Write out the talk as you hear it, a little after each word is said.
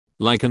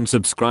Like and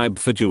subscribe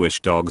for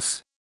Jewish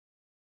dogs.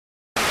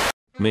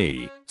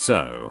 Me.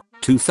 So,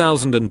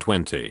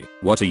 2020,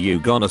 what are you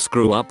gonna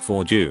screw up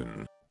for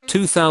June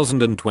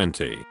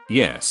 2020?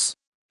 Yes.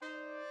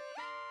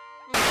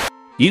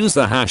 Use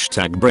the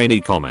hashtag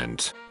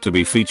 #BrainyComment to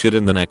be featured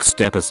in the next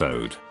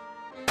episode.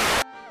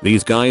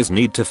 These guys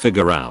need to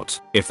figure out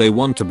if they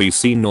want to be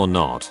seen or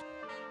not.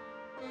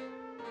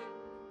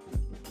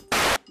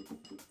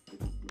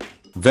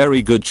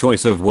 Very good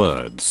choice of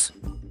words.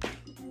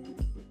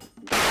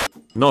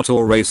 Not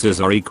all races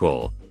are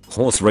equal.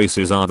 Horse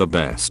races are the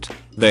best.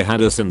 They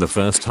had us in the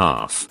first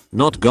half,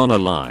 not gonna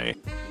lie.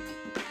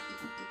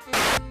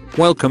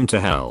 Welcome to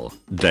hell,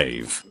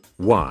 Dave.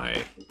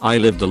 Why? I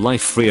lived a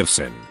life free of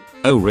sin.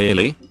 Oh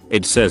really?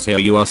 It says here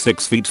you are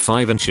 6 feet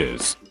 5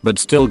 inches, but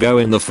still go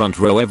in the front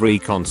row every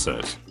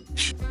concert.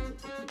 Shh.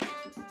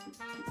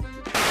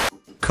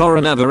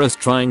 Coronavirus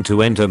trying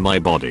to enter my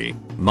body.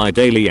 My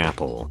daily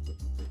apple.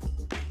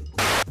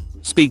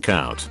 Speak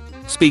out.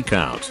 Speak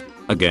out.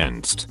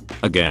 Against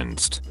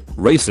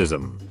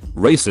racism.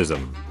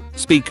 Racism.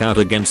 Speak out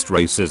against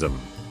racism.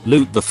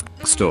 Loot the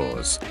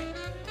stores.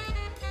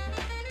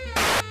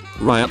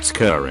 Riots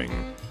occurring.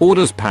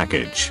 Orders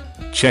package.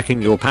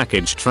 Checking your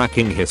package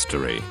tracking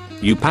history.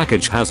 Your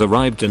package has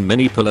arrived in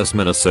Minneapolis,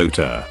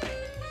 Minnesota.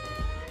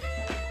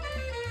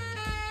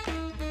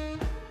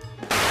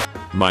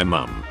 My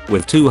mum,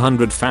 with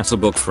 200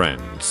 Facebook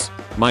friends.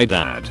 My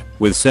dad,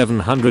 with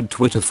 700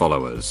 Twitter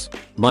followers.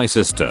 My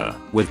sister,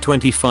 with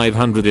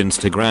 2500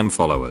 Instagram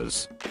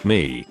followers.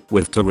 Me,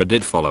 with 2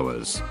 Reddit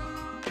followers.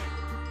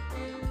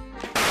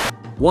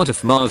 What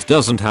if Mars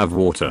doesn't have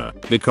water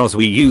because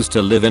we used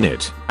to live in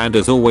it, and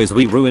as always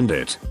we ruined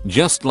it,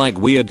 just like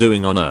we are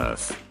doing on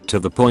Earth, to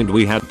the point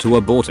we had to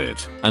abort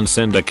it and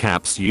send a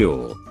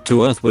capsule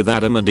to Earth with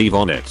Adam and Eve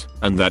on it,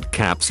 and that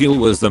capsule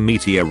was the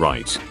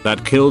meteorite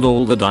that killed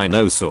all the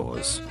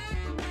dinosaurs.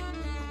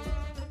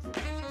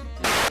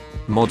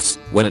 Mods,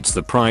 when it's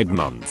the Pride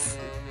month.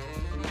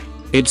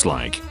 It's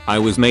like, I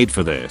was made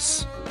for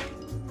this.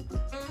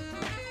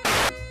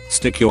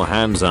 Stick your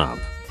hands up.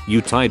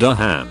 You tied our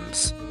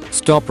hands.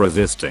 Stop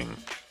resisting.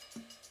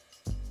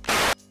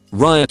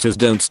 Rioters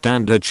don't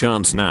stand a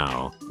chance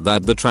now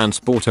that the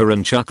Transporter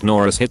and Chuck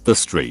Norris hit the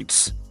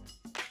streets.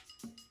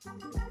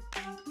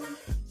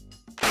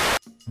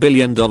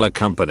 Billion-dollar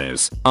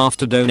companies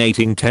after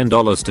donating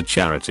 $10 to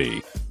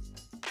charity.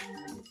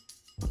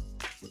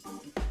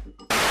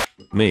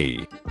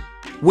 Me.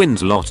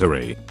 Wins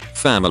lottery.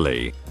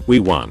 Family. We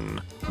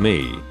won.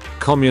 Me.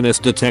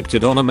 Communist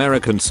detected on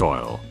American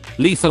soil.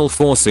 Lethal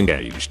force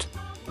engaged.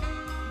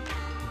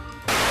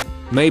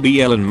 Maybe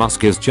Elon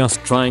Musk is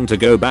just trying to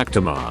go back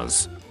to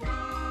Mars.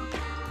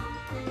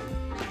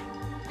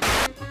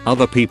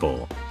 Other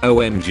people.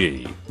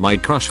 OMG. My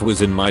crush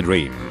was in my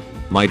dream.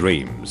 My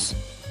dreams.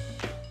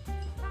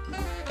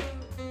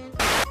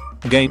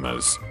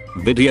 Gamers.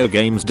 Video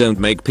games don't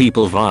make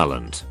people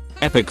violent.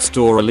 Epic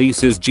Store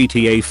releases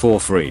GTA 4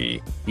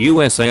 free.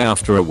 USA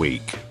after a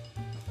week.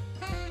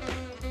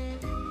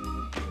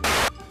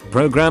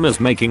 Programmers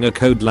making a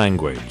code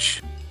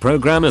language.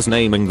 Programmers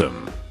naming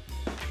them.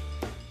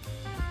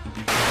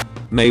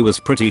 May was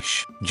pretty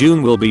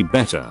June will be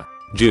better.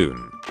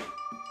 June.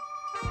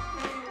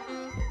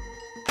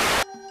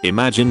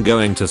 Imagine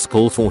going to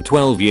school for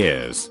 12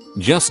 years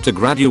just to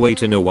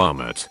graduate in a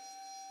Walmart.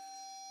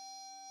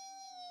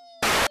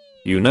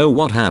 You know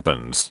what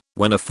happens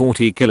when a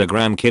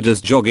 40-kilogram kid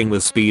is jogging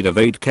with speed of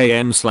 8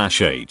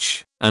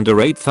 km/h and a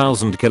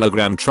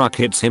 8,000-kilogram truck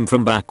hits him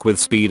from back with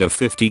speed of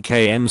 50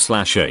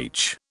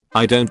 km/h.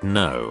 I don't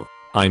know.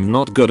 I'm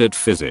not good at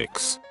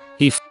physics.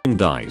 He f***ing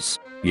dies.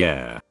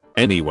 Yeah.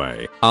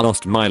 Anyway, I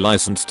lost my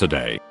license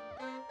today.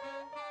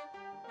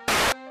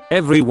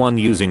 Everyone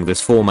using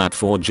this format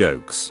for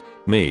jokes.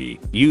 Me,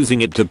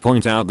 using it to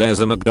point out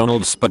there's a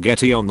McDonald's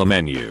spaghetti on the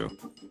menu.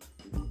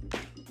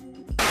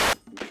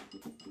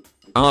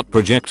 Art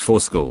project for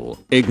school.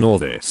 Ignore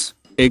this.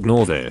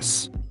 Ignore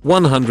this.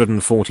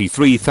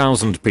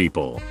 143,000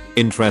 people.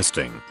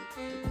 Interesting.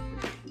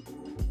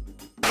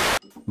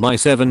 My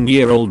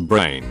 7-year-old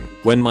brain,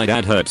 when my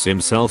dad hurts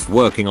himself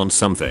working on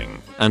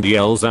something and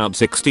yells out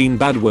 16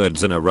 bad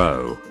words in a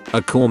row.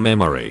 A core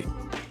memory.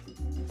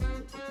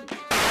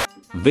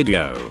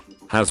 Video.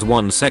 Has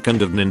 1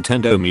 second of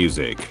Nintendo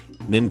music.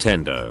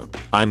 Nintendo.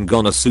 I'm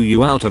gonna sue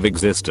you out of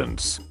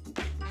existence.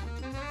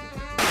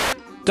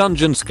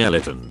 Dungeon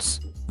skeletons.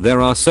 There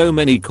are so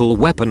many cool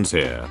weapons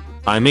here.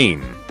 I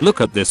mean,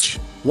 look at this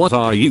What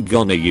are you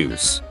gonna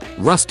use?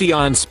 Rusty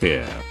iron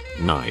spear.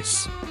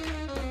 Nice.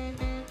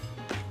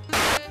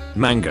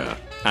 Manga.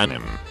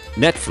 Anime.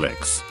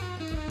 Netflix.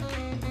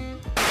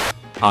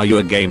 Are you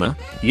a gamer?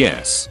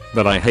 Yes,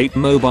 but I hate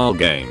mobile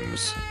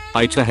games.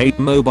 I too hate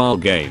mobile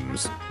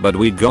games, but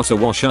we gotta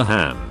wash our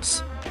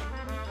hands.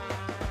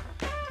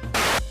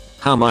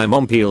 How my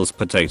mom peels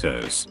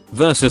potatoes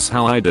versus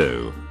how I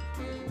do.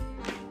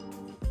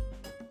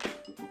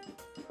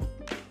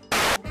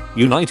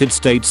 United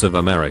States of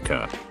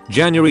America.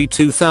 January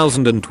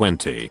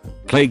 2020.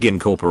 Plague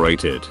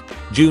Incorporated.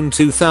 June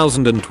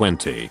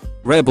 2020.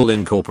 Rebel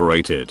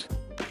Incorporated.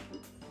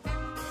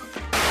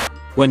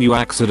 When you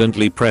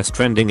accidentally press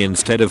trending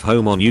instead of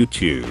home on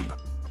YouTube.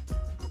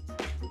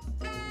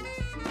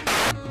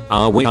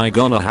 Are we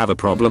gonna have a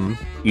problem?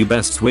 You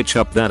best switch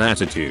up that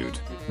attitude.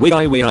 We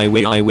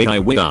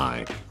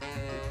I.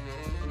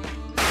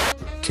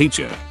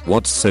 Teacher,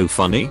 what's so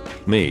funny?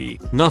 Me,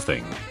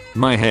 nothing.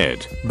 My head,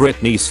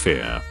 Britney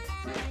Sphere.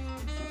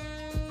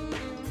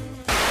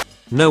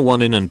 No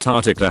one in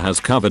Antarctica has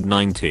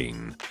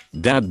COVID-19.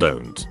 Dad,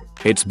 don't.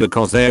 It's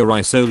because they're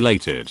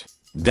isolated.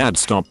 Dad,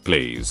 stop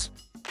please.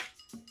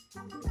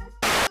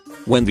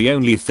 When the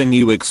only thing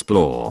you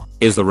explore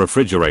is the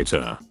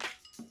refrigerator.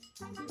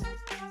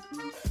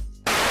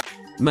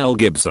 Mel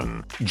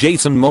Gibson,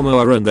 Jason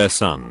Momoa and their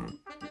son.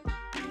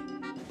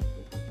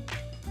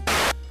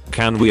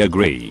 Can we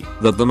agree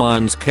that the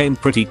Mayans came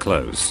pretty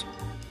close?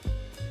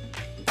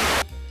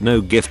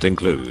 No gift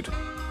include.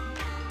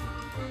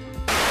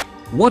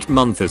 What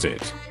month is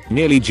it?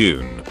 Nearly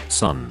June,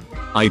 son.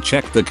 I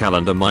checked the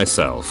calendar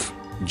myself.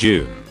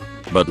 June.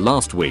 But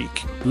last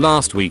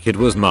week it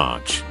was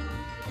March.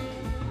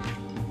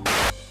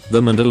 The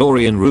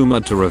Mandalorian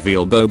rumored to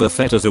reveal Boba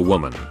Fett as a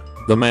woman.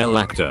 The male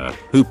actor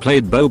who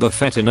played Boba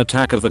Fett in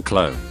Attack of the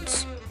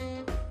Clones.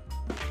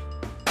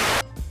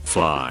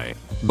 Fly.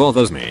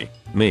 Bothers me.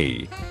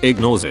 Me.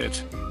 Ignores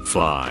it.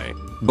 Fly.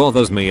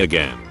 Bothers me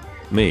again.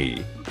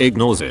 Me.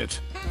 Ignores it.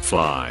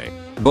 Fly.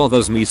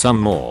 Bothers me some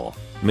more.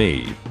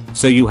 Me.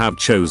 So you have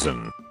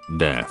chosen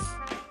death.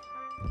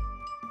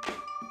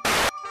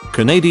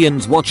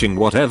 Canadians watching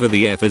whatever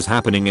the F is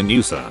happening in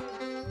USA.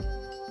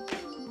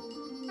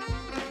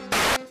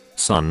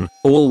 Son,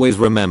 always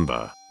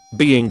remember.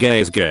 Being gay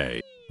is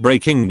gay.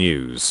 Breaking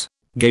news.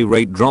 Gay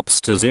rate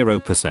drops to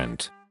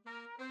 0%.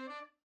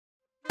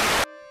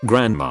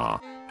 Grandma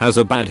has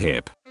a bad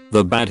hip.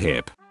 The bad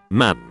hip.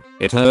 Man,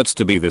 it hurts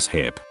to be this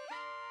hip.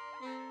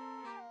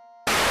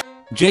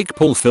 Jake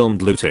Paul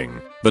filmed looting,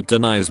 but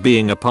denies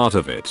being a part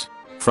of it.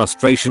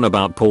 Frustration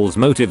about Paul's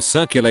motives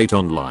circulate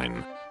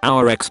online.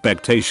 Our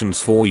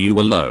expectations for you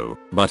were low,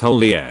 but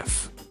holy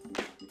F.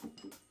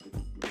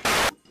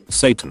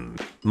 Satan,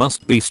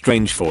 must be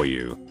strange for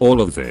you, all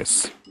of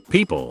this.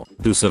 People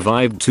who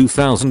survived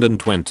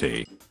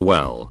 2020.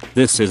 Well,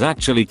 this is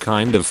actually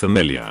kind of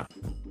familiar.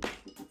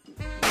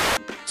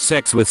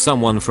 Sex with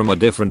someone from a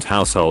different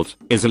household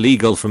is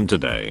illegal from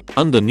today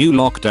under new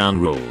lockdown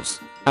rules.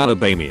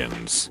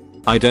 Alabamians,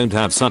 I don't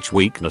have such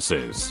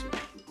weaknesses.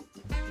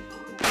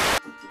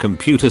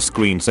 Computer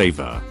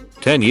screensaver.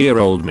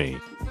 10-year-old me.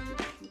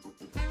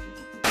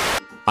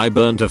 I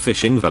burnt a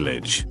fishing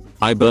village.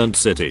 I burnt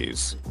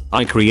cities.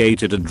 I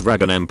created a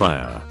dragon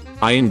empire.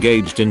 I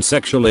engaged in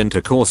sexual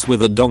intercourse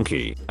with a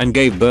donkey and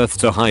gave birth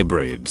to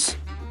hybrids.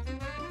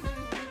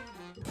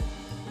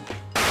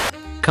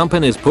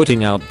 Companies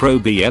putting out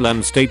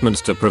pro-BLM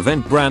statements to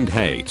prevent brand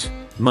hate.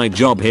 My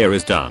job here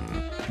is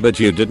done.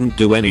 But you didn't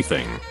do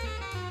anything.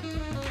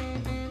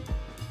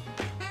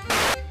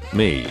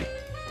 Me.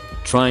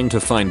 Trying to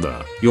find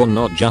the "you're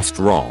not just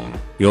wrong,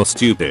 you're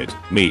stupid"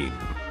 meme.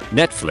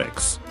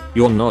 Netflix.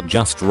 You're not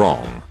just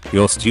wrong,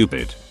 you're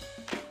stupid.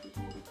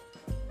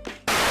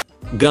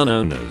 Gun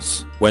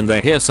owners, when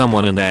they hear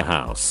someone in their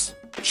house.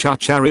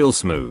 Cha-cha real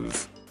smooth.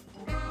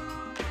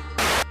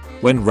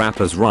 When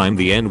rappers rhyme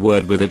the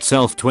N-word with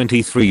itself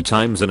 23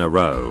 times in a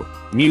row.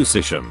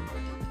 Musician.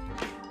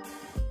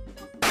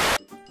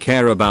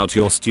 Care about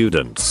your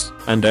students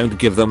and don't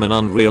give them an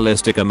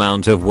unrealistic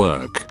amount of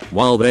work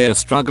while they are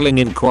struggling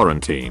in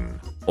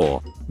quarantine.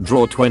 Or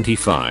draw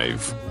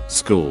 25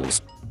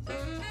 schools.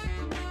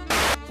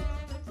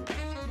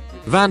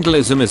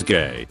 Vandalism is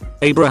gay.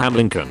 Abraham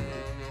Lincoln.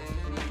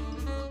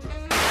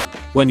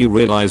 When you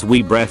realize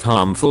we breath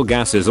harmful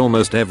gases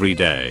almost every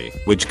day,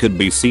 which could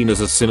be seen as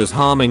a sin as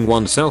harming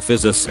oneself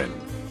is a sin.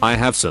 I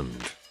have sinned.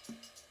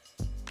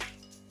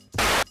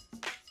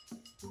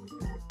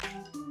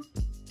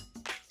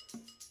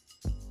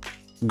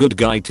 Good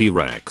guy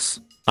T-Rex.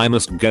 I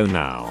must go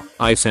now.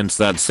 I sense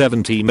that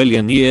 70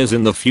 million years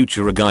in the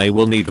future a guy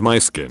will need my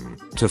skin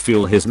to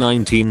fuel his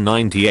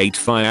 1998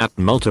 Fiat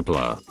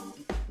Multipla.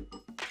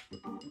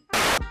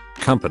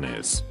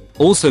 Companies.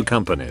 Also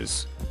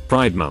companies.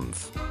 Pride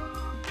Month.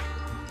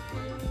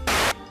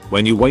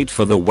 When you wait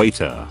for the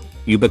waiter,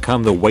 you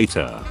become the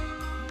waiter.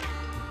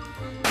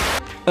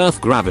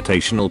 Earth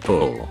gravitational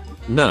pull.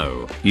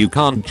 No, you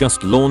can't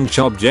just launch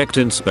object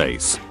in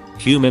space.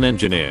 Human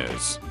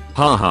engineers.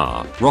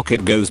 Haha,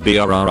 rocket goes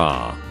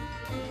BRRR.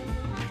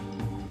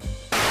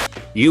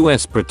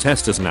 US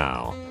protesters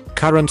now.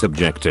 Current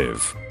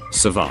objective.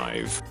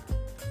 Survive.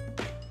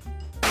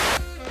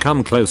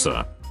 Come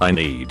closer. I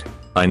need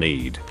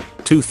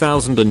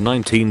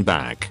 2019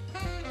 back.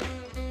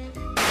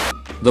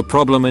 The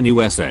problem in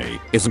USA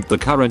isn't the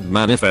current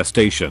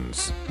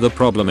manifestations. The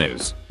problem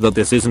is that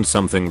this isn't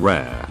something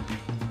rare.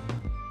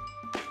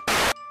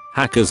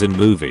 Hackers in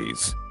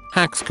movies.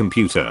 Hacks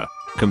computer.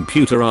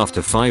 Computer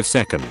after 5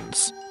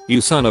 seconds.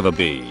 You son of a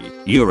bee,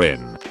 you're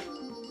in.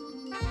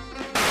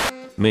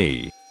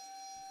 Me.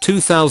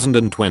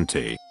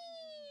 2020.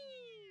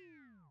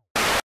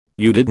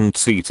 You didn't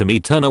see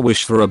Timmy Turner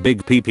wish for a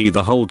big PP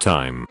the whole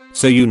time,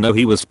 so you know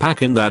he was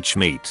packing that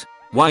schmeat.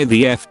 Why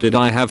the F did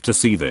I have to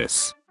see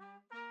this?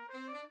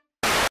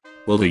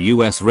 Will the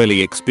US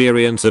really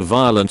experience a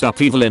violent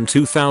upheaval in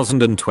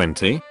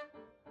 2020?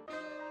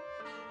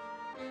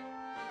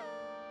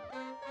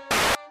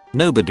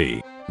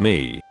 Nobody,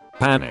 me,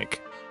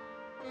 panic.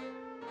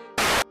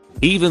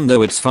 Even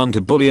though it's fun to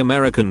bully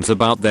Americans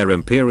about their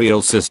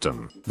imperial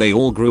system, they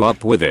all grew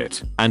up with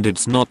it, and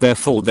it's not their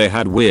fault they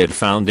had weird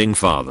founding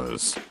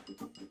fathers.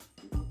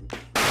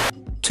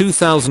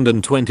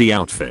 2020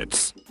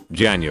 outfits.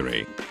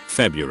 January,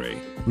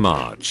 February,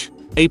 March,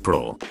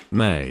 April,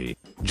 May,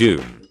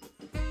 June.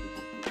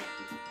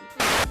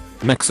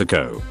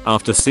 Mexico,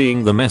 after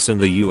seeing the mess in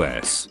the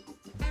US.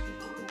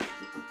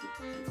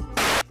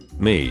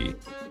 Me.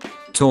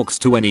 Talks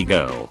to any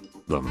girl.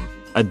 Them.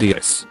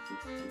 Adios.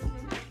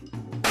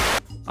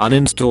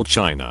 Uninstall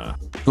China.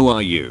 Who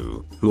are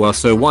you, who are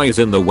so wise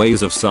in the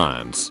ways of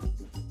science?